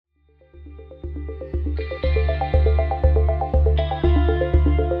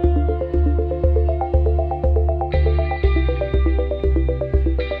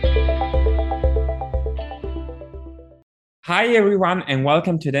Hi, everyone, and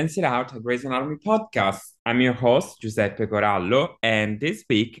welcome to Dance It Out, a Grey's Anatomy podcast. I'm your host, Giuseppe Corallo, and this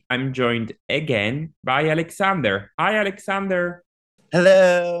week I'm joined again by Alexander. Hi, Alexander.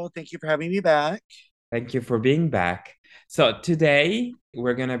 Hello, thank you for having me back. Thank you for being back. So today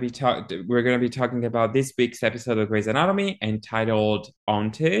we're gonna be talking about this week's episode of Grey's Anatomy entitled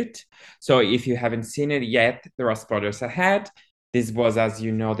 "Haunted." So if you haven't seen it yet, there are spoilers ahead. This was, as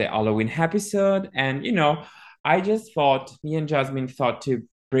you know, the Halloween episode, and I just thought me and Jasmine thought to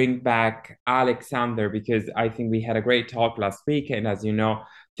bring back Alexander because I think we had a great talk last week, and as you know,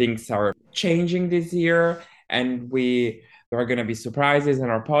 things are changing this year, and there are going to be surprises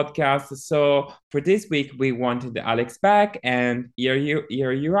in our podcast. So for this week, we wanted Alex back, and here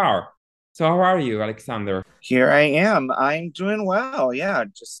you are. So how are you, Alexander? Here I am. I'm doing well. Yeah,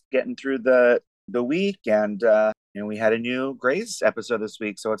 just getting through the week, and we had a new Grace episode this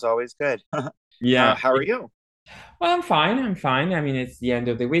week, so it's always good. How Yeah. how are you? Well, I'm fine. I'm fine. I mean, it's the end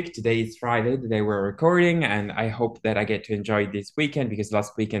of the week. Today is Friday, the day we're recording, and I hope that I get to enjoy this weekend because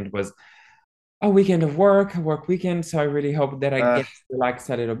last weekend was a weekend of work, a work weekend. So I really hope that I Uh, get to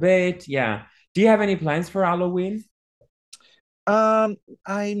relax a little bit. Yeah. Do you have any plans for Halloween? um,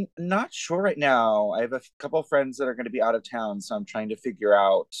 I'm not sure right now. I have a couple of friends that are going to be out of town, so I'm trying to figure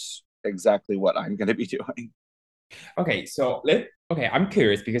out exactly what I'm going to be doing. Okay, I'm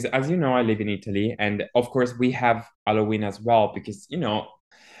curious because as you know, I live in Italy, and of course we have Halloween as well because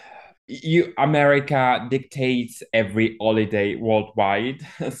you America dictates every holiday worldwide.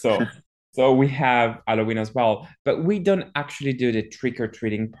 So we have Halloween as well, but we don't actually do the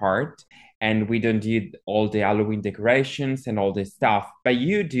trick-or-treating part, and we don't do all the Halloween decorations and all this stuff. But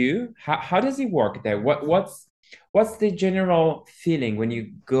you do. How does it work there? What's the general feeling when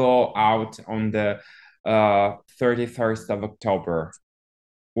you go out on the 31st of October?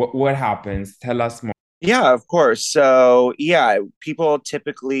 What happens? Tell us more. Yeah, of course. So, yeah, people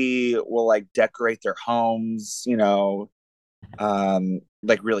typically will like decorate their homes,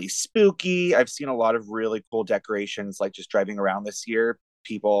 like really spooky. I've seen a lot of really cool decorations like just driving around this year.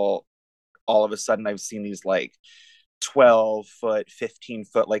 People all of a sudden I've seen these like 12-foot,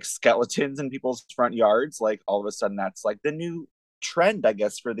 15-foot like skeletons in people's front yards. Like all of a sudden that's like the new trend, I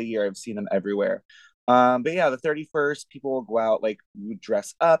guess, for the year. I've seen them everywhere. But yeah, the 31st, people will go out like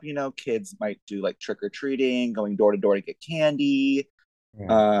dress up, kids might do like trick or treating, going door to door to get candy,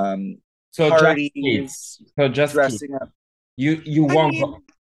 Yeah. um, So just kids. parties, So just kids. dressing up. You I won't mean, go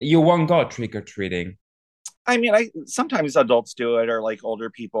you won't go trick or treating. I sometimes adults do it or like older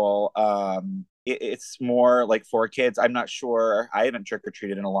people. It's more like for kids. I'm not sure. I haven't trick or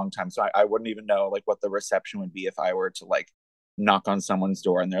treated in a long time, so I wouldn't even know like what the reception would be if I were to like knock on someone's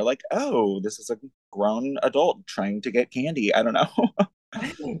door and they're like, "Oh, this is a grown adult trying to get candy." I don't know.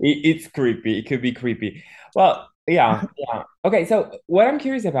 It's creepy. It could be creepy. Well, yeah, yeah. Okay, so what I'm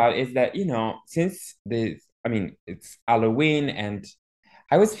curious about is that, since I mean, it's Halloween, and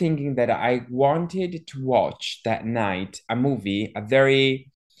I was thinking that I wanted to watch that night a movie, a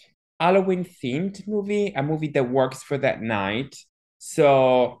very Halloween themed movie, a movie that works for that night.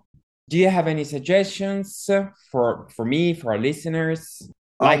 So, do you have any suggestions for me, for our listeners?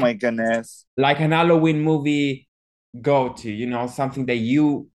 Oh Like my goodness. like an Halloween movie go to, something that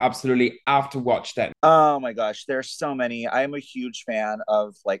you absolutely have to watch that. Oh my gosh, there's so many. I'm a huge fan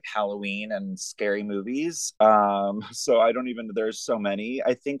of like Halloween and scary movies. So I don't even there's so many.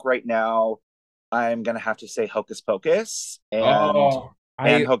 I think right now I'm gonna have to say Hocus Pocus Oh,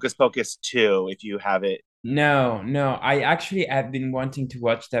 and I Hocus Pocus 2 if you have it. no, no. I actually have been wanting to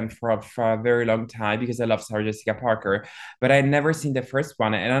watch them for a very long time because I love Sarah Jessica Parker, but I never seen the first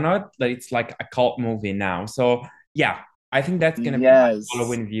one, and I know that it's like a cult movie now. So yeah, I think that's gonna be my Yes.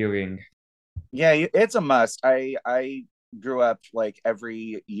 Halloween viewing. Yeah, it's a must. I grew up like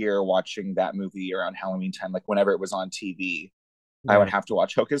every year watching that movie around Halloween time, like whenever it was on TV. I would Yeah. have to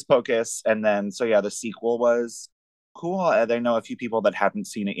watch Hocus Pocus. And then, so yeah, the sequel was cool. And I know a few people that haven't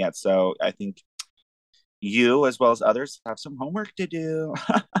seen it yet. So I think you, as well as others, have some homework to do.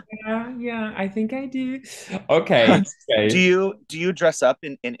 Yeah, yeah, I think I do. Okay, do okay. you do you dress up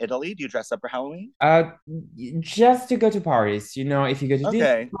in Italy? Do you dress up for Halloween? Uh, just to go to parties, if you go to disco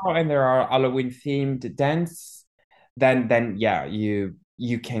Okay. and there are Halloween themed dance, then yeah,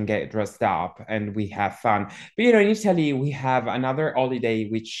 you can get dressed up and we have fun. But in Italy, we have another holiday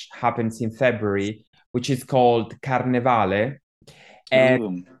which happens in February, which is called Carnevale, and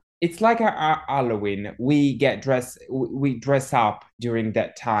Ooh. it's like a Halloween. We dress up during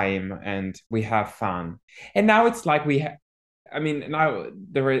that time and we have fun. And now it's like I mean, now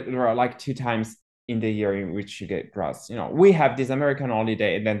there are like two times in the year in which you get dressed. We have this American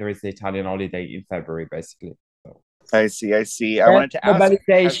holiday and then there is the Italian holiday in February, basically. So. I see. I see. I That's wanted to ask,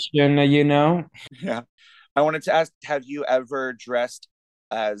 globalization, you know? yeah, I wanted to ask, have you ever dressed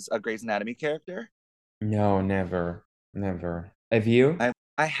as a Grey's Anatomy character? No, never, never. Have you?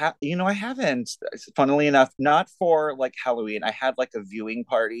 I have, I haven't. Funnily enough, not for like Halloween. I had like a viewing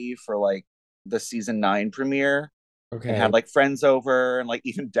party for like the season 9 premiere and Okay. had like friends over and like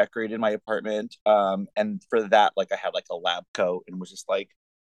even decorated my apartment. And for that, like I had like a lab coat and was just like,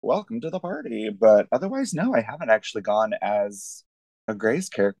 welcome to the party. But otherwise, no, I haven't actually gone as a Grey's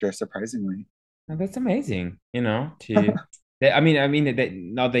character, surprisingly. Oh, that's amazing, to I mean that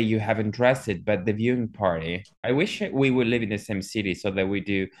not that you haven't dressed it, but the viewing party. I wish we would live in the same city so that we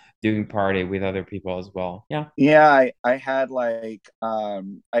do viewing party with other people as well. Yeah. Yeah, I had like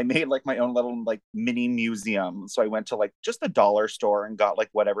I made like my own little like mini museum. So I went to like just a dollar store and got like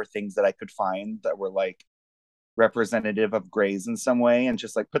whatever things that I could find that were like representative of Greys in some way and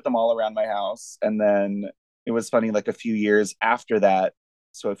just like put them all around my house. And then it was funny, like a few years after that,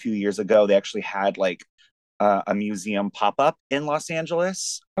 so a few years ago, they actually had like a museum pop up in Los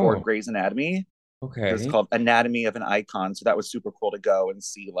Angeles for Oh, Grey's Anatomy. It was okay. called Anatomy of an Icon. So that was super cool to go and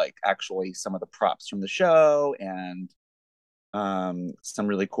see like actually some of the props from the show and some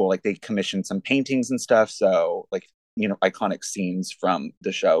really cool, like they commissioned some paintings and stuff. So like, iconic scenes from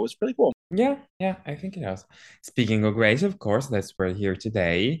the show. It was really cool. Yeah, yeah, I think it does. Speaking of Grace, of course, that's why we're here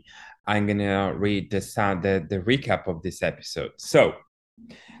today. I'm gonna read the recap of this episode. So,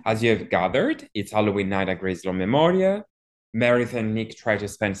 as you have gathered, it's Halloween night at Graceland Memoria. Meredith and Nick try to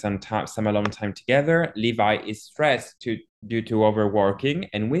spend some alone time together. Levi is stressed due to overworking,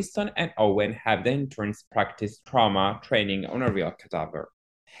 and Winston and Owen have the interns practice trauma training on a real cadaver.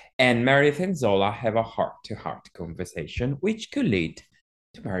 And Meredith and Zola have a heart-to-heart conversation, which could lead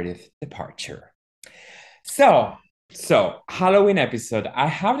to Meredith's departure. So, Halloween episode. I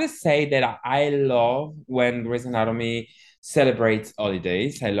have to say that I love when Grey's Anatomy celebrates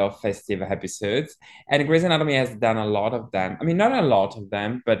holidays. I love festive episodes, and Grey's Anatomy has done a lot of them. I mean, not a lot of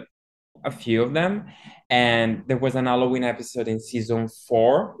them, but a few of them. And there was an Halloween episode in season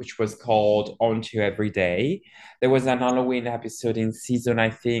 4, which was called On to Every Day. There was an Halloween episode in season,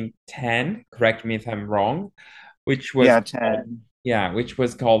 I think, 10. Correct me if I'm wrong, which was Yeah, called, 10. yeah, which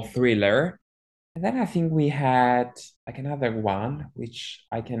was called Thriller. And then I think we had like another one, which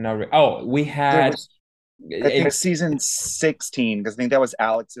I cannot. We There had. was, I think, season 16, because I think that was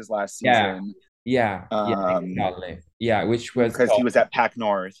Alex's last Yeah, season. yeah, exactly. Yeah, which was Because he called. was at Pac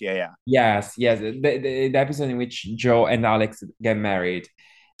North. Yeah, yeah. Yes, yes, the episode in which Joe and Alex get married.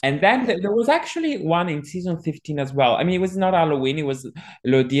 And then there was actually one in season 15 as well. I mean, it was not Halloween, it was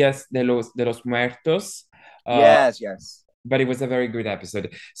Los Días de los Muertos. Uh, Yes, yes. but it was a very good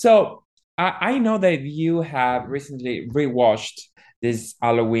episode. So I know that you have recently rewatched this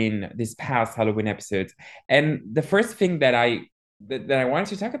past Halloween episodes. And the first thing that I wanted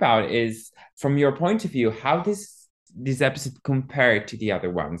to talk about is from your point of view, how this episode compared to the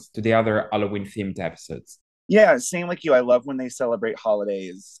other ones, to the other Halloween themed episodes. Yeah, same like you. I love when they celebrate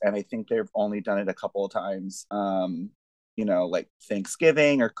holidays, and I think they've only done it a couple of times. Like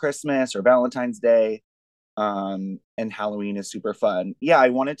Thanksgiving or Christmas or Valentine's Day. And Halloween is super fun. Yeah, I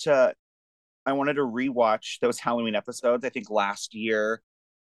wanted to rewatch those Halloween episodes. I think last year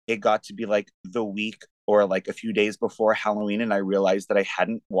it got to be like the week or like a few days before Halloween, and I realized that I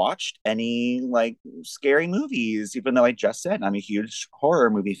hadn't watched any like scary movies, even though I just said I'm a huge horror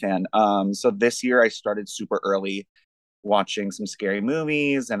movie fan. So this year I started super early watching some scary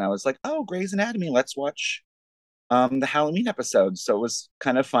movies, and I was like, oh, Grey's Anatomy, let's watch the Halloween episodes. So it was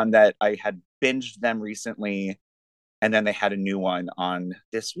kind of fun that I had binged them recently, and then they had a new one on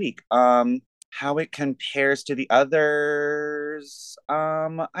this week. How it compares to the others,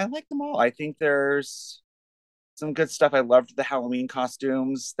 I like them all. I think there's some good stuff. I loved the Halloween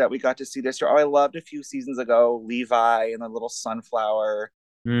costumes that we got to see this year. Oh, I loved a few seasons ago Levi and the little sunflower.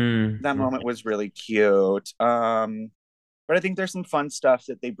 That Mm. moment was really cute. But I think there's some fun stuff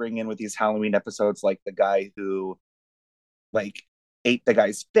that they bring in with these Halloween episodes, like the guy who like ate the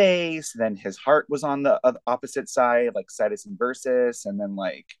guy's face, then his heart was on the opposite side, like Sidus and Versus, and then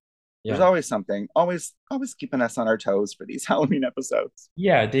like there's Yeah. always something, always keeping us on our toes for these Halloween episodes.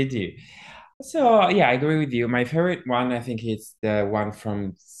 Yeah, they do. So yeah, I agree with you. My favorite one, I think it's the one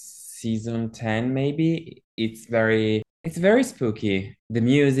from season 10, maybe. It's very spooky. The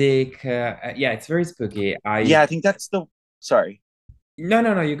music, yeah, it's very spooky. Yeah, I think that's the sorry. No,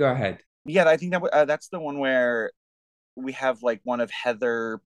 no, no, you go ahead. Yeah, I think that's the one where we have like one of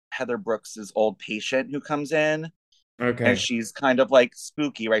Heather Brooks's old patient who comes in, and Okay. she's kind of like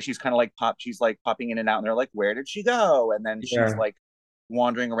spooky, right? She's like popping in and out, and they're like, where did she go? And then she's Yeah. like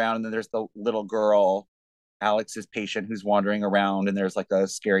wandering around, and then there's the little girl Alex's patient who's wandering around and there's like a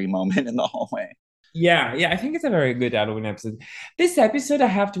scary moment in the hallway. Yeah, yeah, I think it's a very good Halloween episode. This episode, I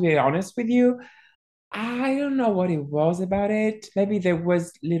have to be honest with you, I don't know what it was about it. Maybe there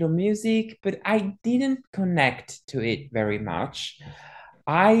was little music, but I didn't connect to it very much.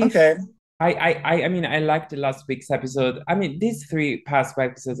 I Okay. I mean, I liked the last week's episode. I mean, these three past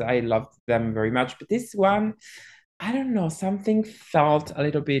episodes, I loved them very much, but this one, I don't know, something felt a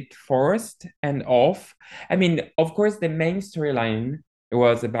little bit forced and off. I mean, of course, the main storyline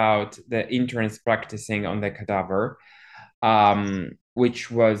was about the interns practicing on the cadaver, which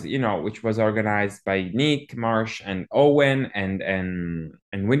was, which was organized by Nick, Marsh, and Owen, and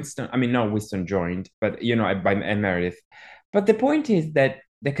Winston. I mean, no, Winston joined, but and Meredith. But the point is that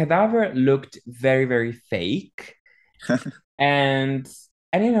the cadaver looked very, very fake, and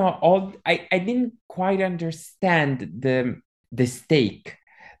all I didn't quite understand the stake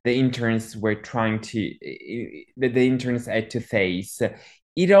the interns were trying to that the interns had to face.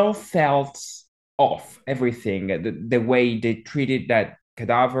 It all felt off, everything, the way they treated that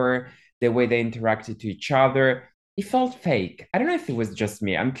cadaver, the way they interacted to each other, it felt fake. I don't know if it was just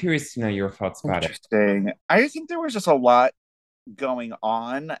me. I'm curious to know your thoughts about it. Interesting. I think there was just a lot going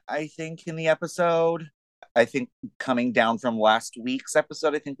on, I think, in the episode. I think coming down from last week's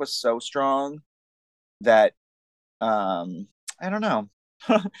episode, I think was so strong that I don't know.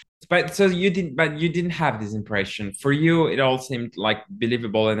 But so you didn't have this impression. For you, it all seemed like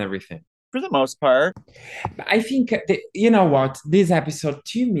believable and everything. For the most part. I think you know what, this episode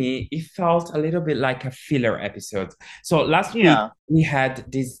to me it felt a little bit like a filler episode. So last week Yeah. we had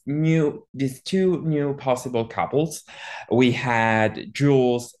these two new possible couples. We had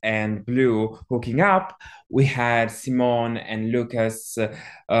Jules and Blue hooking up. We had Simone and Lucas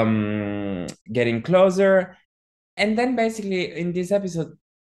getting closer. And then basically in this episode,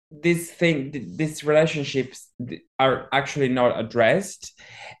 these relationships are actually not addressed,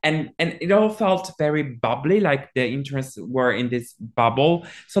 and it all felt very bubbly, like the interests were in this bubble.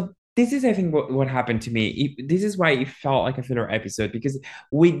 So this is, I think, what happened to me. This is why it felt like a filler episode, because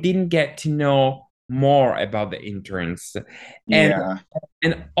we didn't get to know more about the interns, and Yeah.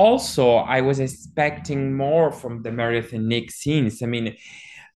 and also I was expecting more from the Meredith and Nick scenes. I mean,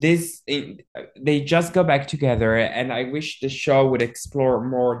 this they just go back together, and I wish the show would explore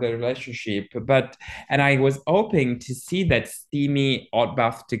more the relationship, and I was hoping to see that steamy odd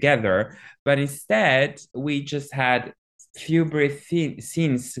bath together, but instead we just had few brief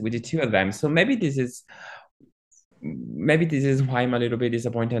scenes with the two of them. So maybe this is why I'm a little bit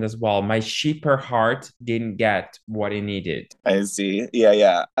disappointed as well. My sheeper heart didn't get what it needed. I see. Yeah,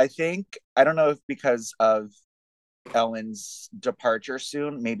 yeah. I think I don't know if because of Ellen's departure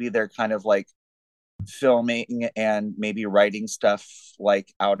soon, maybe they're kind of like filming and maybe writing stuff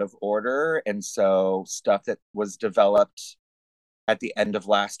like out of order. And so stuff that was developed at the end of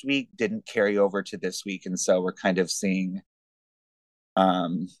last week didn't carry over to this week. And so we're kind of seeing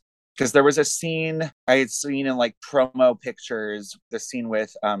because there was a scene I had seen in like promo pictures, the scene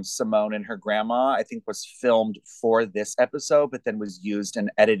with Simone and her grandma, I think was filmed for this episode, but then was used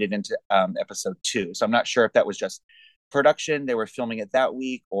and edited into episode 2. So I'm not sure if that was just production, they were filming it that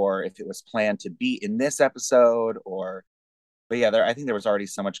week, or if it was planned to be in this episode, but yeah, I think there was already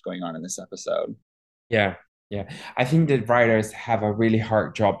so much going on in this episode. Yeah, yeah. I think that writers have a really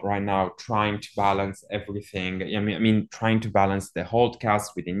hard job right now trying to balance everything. I mean, trying to balance the whole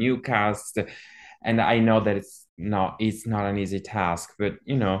cast with the new cast. And I know that it's not an easy task,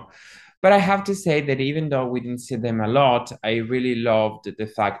 but I have to say that even though we didn't see them a lot, I really loved the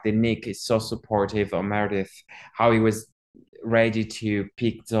fact that Nick is so supportive of Meredith, how he was ready to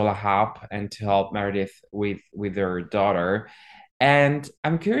pick Zola up and to help Meredith with her daughter. And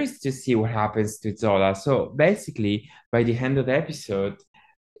I'm curious to see what happens to Zola. So basically, by the end of the episode,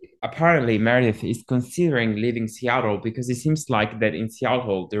 apparently Meredith is considering leaving Seattle because it seems like that in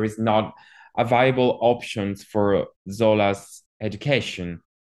Seattle there is not a viable options for Zola's education.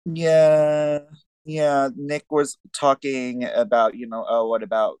 Yeah. Yeah, Nick was talking about, oh, what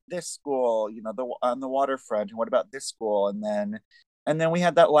about this school, the on the waterfront, and what about this school? And then we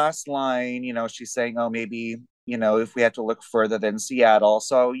had that last line, she's saying, oh, maybe, if we have to look further than Seattle.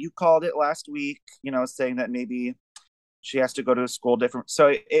 So you called it last week, saying that maybe she has to go to a school different.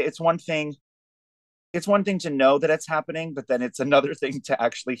 So it's one thing to know that it's happening, but then it's another thing to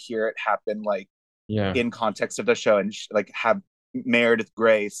actually hear it happen, like Yeah. in context of the show, and like have Meredith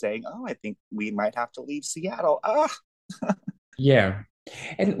Grey saying, "Oh, I think we might have to leave Seattle." Ah, Yeah.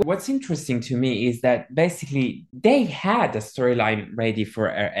 And what's interesting to me is that basically they had a storyline ready for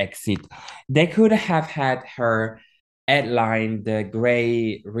her exit. They could have had her headlined the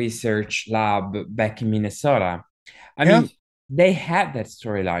Gray Research Lab back in Minnesota. I Yeah. mean, they had that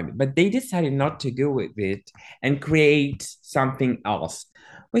storyline, but they decided not to go with it and create something else,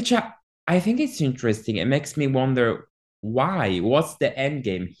 which I think it's interesting. It makes me wonder why. What's the end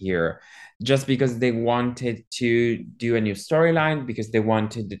game here? Just because they wanted to do a new storyline, because they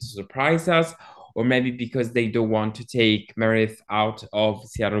wanted to surprise us, or maybe because they don't want to take Meredith out of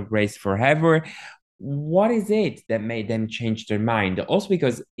Seattle Grace forever. What is it that made them change their mind? Also,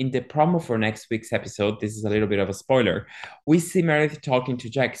 because in the promo for next week's episode, this is a little bit of a spoiler. We see Meredith talking to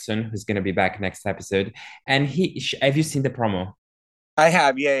Jackson, who's going to be back next episode. And have you seen the promo? I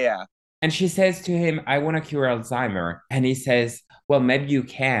have. Yeah, yeah. And she says to him, I want to cure Alzheimer. And he says, well, maybe you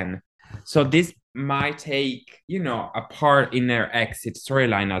can. So this might take, a part in their exit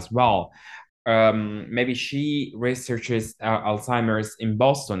storyline as well. Maybe she researches Alzheimer's in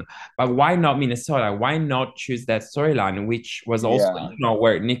Boston, but why not Minnesota? Why not choose that storyline, which was also, Yeah.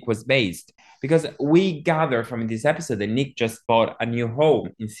 where Nick was based? Because we gather from this episode that Nick just bought a new home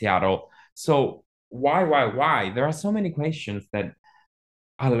in Seattle. So why? There are so many questions that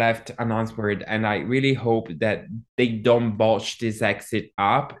are left unanswered, and I really hope that they don't botch this exit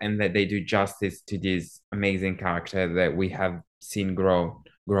up and that they do justice to this amazing character that we have seen grow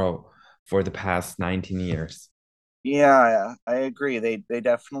for the past 19 years. Yeah, I agree. They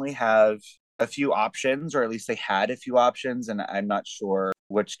definitely have a few options, or at least they had a few options, and I'm not sure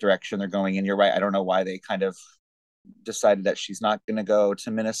which direction they're going in. You're right. I don't know why they kind of decided that she's not going to go to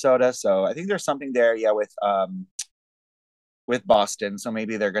Minnesota. So I think there's something there, yeah, with Boston. So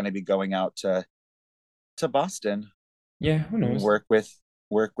maybe they're going to be going out to Boston Yeah, who and knows? work with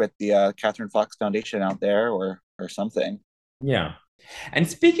the Catherine Fox Foundation out there, or something. Yeah. And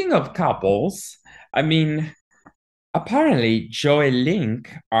speaking of couples, I mean, apparently Joe and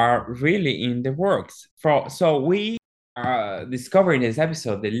Link are really in the works. So we discover in this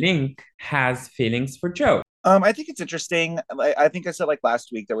episode that Link has feelings for Joe. I think it's interesting. I think I said like last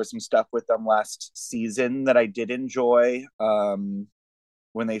week there was some stuff with them last season that I did enjoy.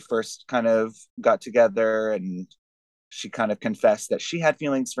 When they first kind of got together, and she kind of confessed that she had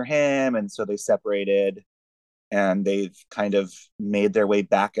feelings for him, and so they separated, and they've kind of made their way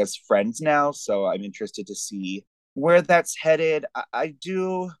back as friends now. So I'm interested to see where that's headed. I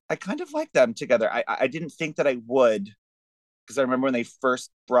kind of like them together. I didn't think that I would, because I remember when they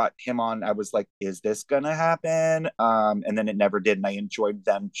first brought him on, I was like, is this gonna happen? And then it never did, and I enjoyed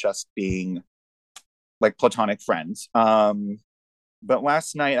them just being like platonic friends. But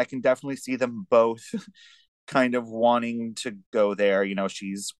last night I can definitely see them both kind of wanting to go there.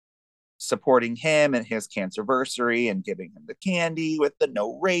 She's supporting him and his cancerversary and giving him the candy with the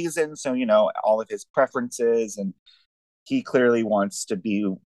no raisin. So, all of his preferences, and he clearly wants to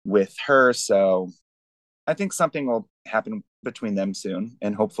be with her. So I think something will happen between them soon,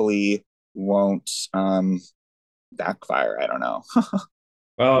 and hopefully won't backfire. I don't know.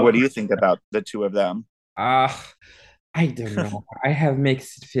 What Well, do you think about the two of them? uh, I don't know. I have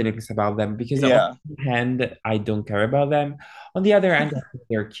mixed feelings about them because on Yeah. one hand, I don't care about them. On the other hand, I think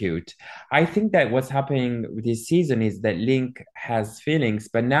they're cute. I think that what's happening with this season is that Link has feelings,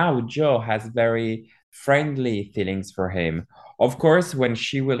 but now Joe has very friendly feelings for him. Of course, when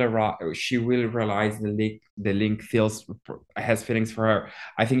she will realize the Link has feelings for her.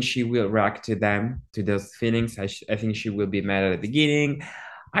 I think she will react to them, to those feelings. I think she will be mad at the beginning.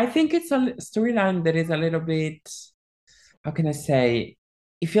 I think it's a storyline that is a little bit, how can I say,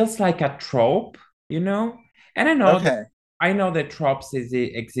 it feels like a trope, you know? And Okay. I know that tropes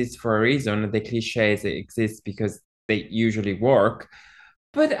exist for a reason. The cliches exist because they usually work.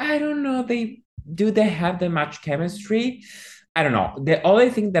 But I don't know, they have that much chemistry? I don't know. The only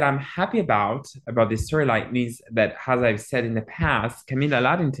thing that I'm happy about this storyline is that, as I've said in the past, Camilla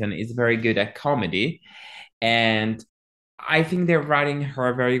Laddington is very good at comedy. And I think they're writing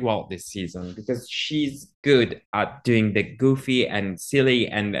her very well this season because she's good at doing the goofy and silly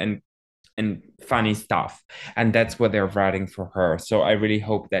and funny stuff, and that's what they're writing for her. So I really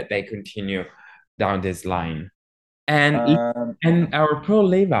hope that they continue down this line. And Um, and our pro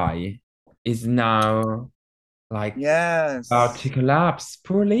Levi is now like about to yes. collapse.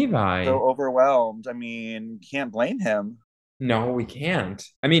 Poor Levi. So overwhelmed. I mean, can't blame him. No, we can't.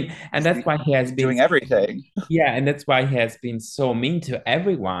 I mean, and He's, that's why he has he's been, doing everything. yeah, and that's why he has been so mean to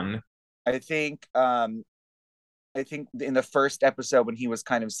everyone. I think I think in the first episode when he was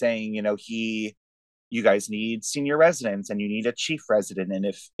kind of saying, you guys need senior residents and you need a chief resident, and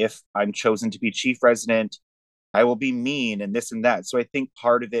if I'm chosen to be chief resident, I will be mean and this and that. So I think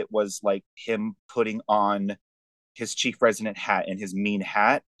part of it was like him putting on his chief resident hat and his mean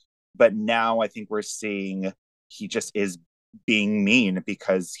hat. But now I think we're seeing he just is being mean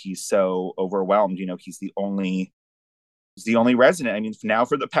because he's so overwhelmed. He's the only resident. I mean, now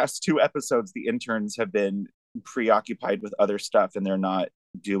for the past 2 episodes, the interns have been preoccupied with other stuff and they're not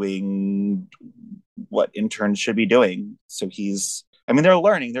doing what interns should be doing. So I mean, they're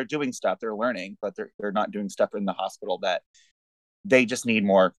learning, they're doing stuff, they're learning, but they're not doing stuff in the hospital that they just need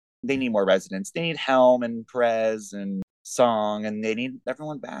more. They need more residents. They need Helm and Perez and Song, and they need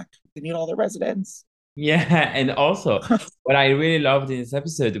everyone back. They need all the residents. Yeah, and also what I really loved in this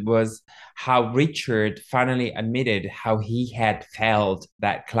episode was how Richard finally admitted how he had failed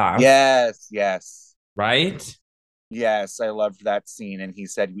that class, Yes, yes. right? Yes, I loved that scene. And he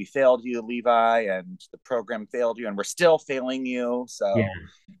said, "We failed you, Levi, and the program failed you, and we're still failing you." Yeah. So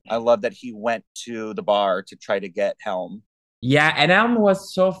I love that he went to the bar to try to get Helm. Yeah, and Elm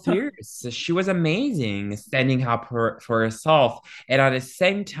was so fierce. She was amazing, standing up for herself, and at the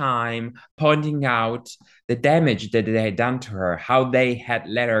same time pointing out the damage that they had done to her, how they had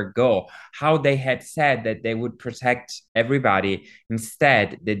let her go, how they had said that they would protect everybody.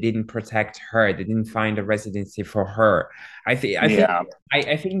 Instead, they didn't protect her. They didn't find a residency for her. Yeah,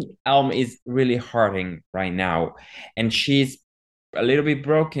 I think Elm is really hurting right now, and she's a little bit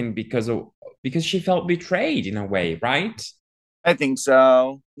broken because she felt betrayed in a way, right? I think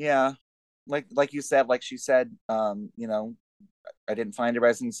so. Yeah, like you said, like she said, I didn't find a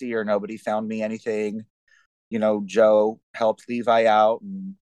residency or nobody found me anything. Joe helped Levi out,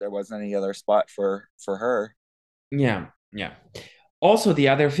 and there wasn't any other spot for her. Yeah, yeah. Also, the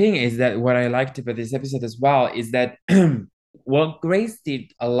other thing is that what I liked about this episode as well is that what Grace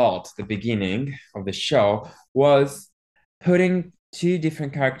did a lot at the beginning of the show was putting two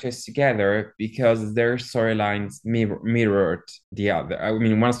different characters together because their storylines mirrored the other. I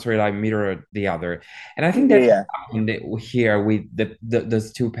mean, one storyline mirrored the other, and I think that Yeah, happened here with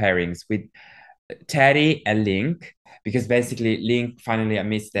those two pairings with Teddy and Link, because basically Link finally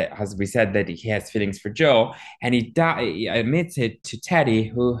admits that, as we said, that he has feelings for Joe, and he admits it to Teddy,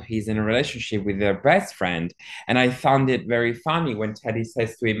 who he's in a relationship with their best friend. And I found it very funny when Teddy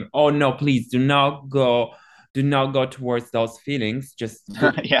says to him, "Oh no, please do not go towards those feelings. Just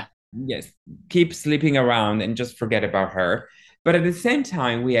go, yeah, yes, keep sleeping around and just forget about her." But at the same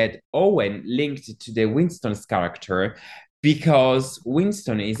time, we had Owen linked to the Winston's character because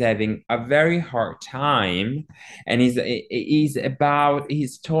Winston is having a very hard time and he's about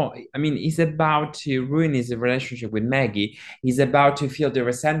to ruin his relationship with Maggie. He's about to feel the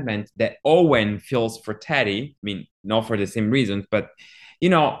resentment that Owen feels for Teddy. I mean, not for the same reasons, but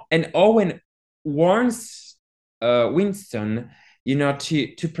and Owen warns Winston,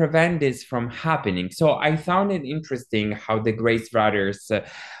 to prevent this from happening. So I found it interesting how the Grace brothers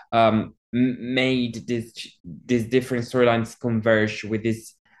made these different storylines converge with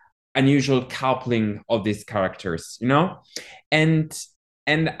this unusual coupling of these characters,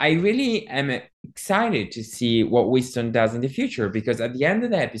 and I really am excited to see what Winston does in the future, because at the end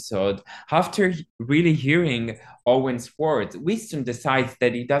of the episode, after really hearing Owen's words, Winston decides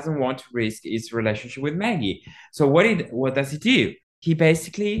that he doesn't want to risk his relationship with Maggie. So what does he do? He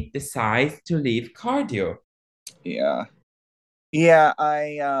basically decides to leave cardio. yeah, yeah.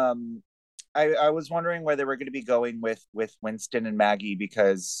 I was wondering where they were going to be going with Winston and Maggie,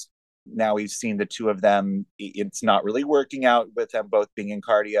 because now we've seen the two of them. It's not really working out with them both being in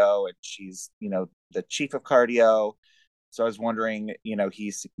cardio, and she's the chief of cardio. So I was wondering,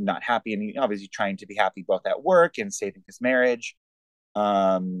 he's not happy, and obviously trying to be happy both at work and saving his marriage.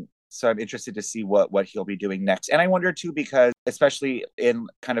 So I'm interested to see what he'll be doing next. And I wonder too, because especially in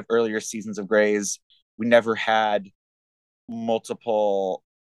kind of earlier seasons of Grey's, we never had multiple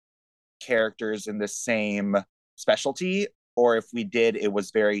characters in the same specialty, or if we did, it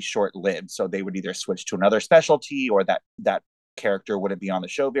was very short lived. So they would either switch to another specialty, or that character wouldn't be on the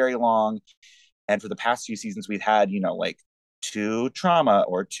show very long. And for the past few seasons, we've had like two trauma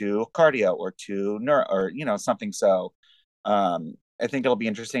or two cardio or two neuro or something. So I think it'll be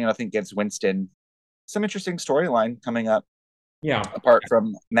interesting, and I think gives Winston some interesting storyline coming up Yeah, apart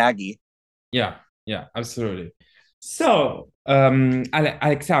from Maggie. yeah, yeah, absolutely. So,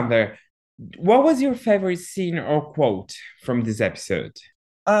 Alexander, what was your favorite scene or quote from this episode?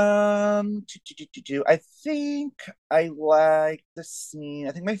 I think I like the scene.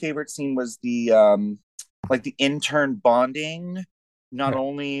 I think my favorite scene was the like the intern bonding. Not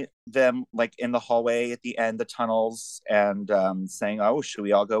only them like in the hallway at the end, the tunnels, and saying, "Oh, should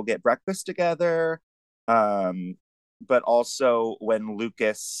we all go get breakfast together?" Um, but also when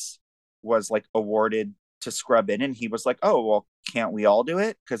Lucas was like awarded to scrub in, and he was like, "Oh, well, can't we all do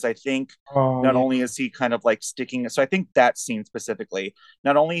it? Because I think Oh not yeah. only is he kind of like sticking, so I think that scene specifically,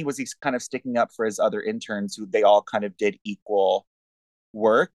 not only was he kind of sticking up for his other interns who they all kind of did equal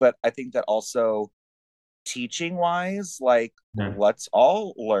work, but I think that also teaching wise, like Yeah. let's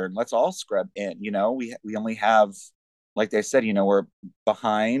all learn, let's all scrub in. We only have, like they said, we're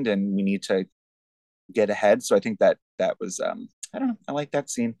behind and we need to get ahead. So I think that was I don't know, I like that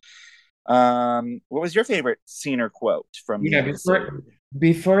scene. What was your favorite scene or quote from the Yeah, episode?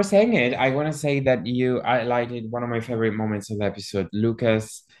 before saying it, I want to say that you highlighted one of my favorite moments of the episode,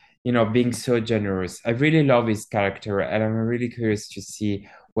 Lucas, being so generous. I really love his character, and I'm really curious to see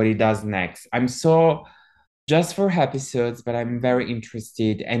what he does next. I'm so just for episodes, but I'm very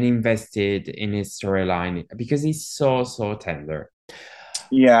interested and invested in his storyline because he's so, so tender.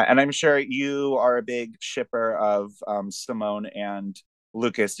 Yeah, and I'm sure you are a big shipper of Simone and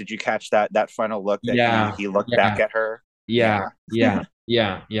Lucas. Did you catch that final look that he Yeah, he looked yeah, back at her? yeah, Yeah. yeah,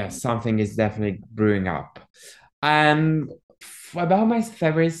 yeah, yeah. Something is definitely brewing up. About my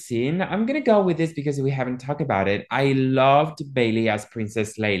favorite scene, I'm gonna go with this because we haven't talked about it. I loved Bailey as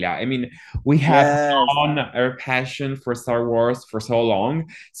Princess Leia. I mean, we have Yes. known her passion for Star Wars for so long,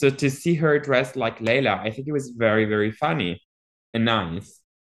 so to see her dressed like Leia, I think it was very, very funny and nice.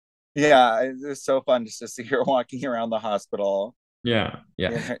 Yeah, it was so fun just to see her walking around the hospital Yeah,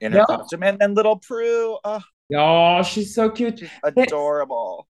 yeah. in her No, costume. And then little Prue, oh, oh, she's so cute. she's But,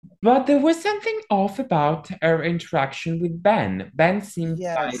 adorable. but there was something off about her interaction with Ben. Ben seemed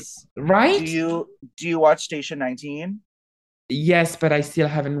like, Yes. Do right? you do you watch Station 19? Yes, but I still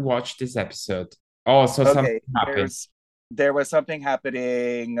haven't watched this episode. Oh, so something Okay, happened. there was something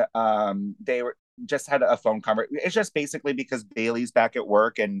happening. They were just had a phone conversation. It's just basically because Bailey's back at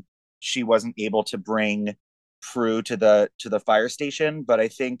work and she wasn't able to bring Prue to the fire station. But I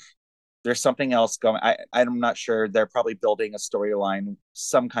think there's something else going. I'm not sure. They're probably building a storyline,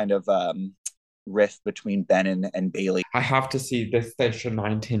 some kind of rift between Ben and Bailey. I have to see the Station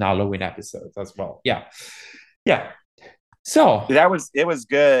 19 Halloween episodes as well. Yeah. Yeah. So It was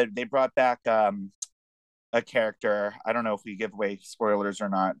good. They brought back a character. I don't know if we give away spoilers or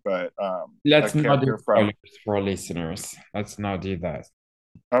not, but a let's not do character from, spoilers for listeners. Let's not do that.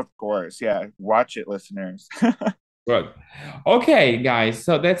 of course, yeah. Watch it, listeners. Good. Okay, guys.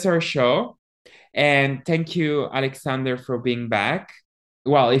 So that's our show. And thank you, Alexander, for being back.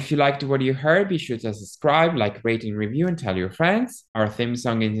 Well, if you liked what you heard, be sure to subscribe, like, rate, and review, and tell your friends. Our theme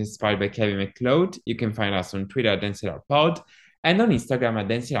song is inspired by Kevin McLeod. You can find us on Twitter at DensilarPod and on Instagram at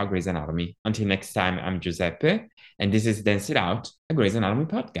Densilar Grey's Anatomy. Until next time, I'm Giuseppe, and this is Densil Out, a Grey's Anatomy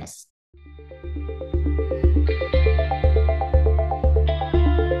podcast.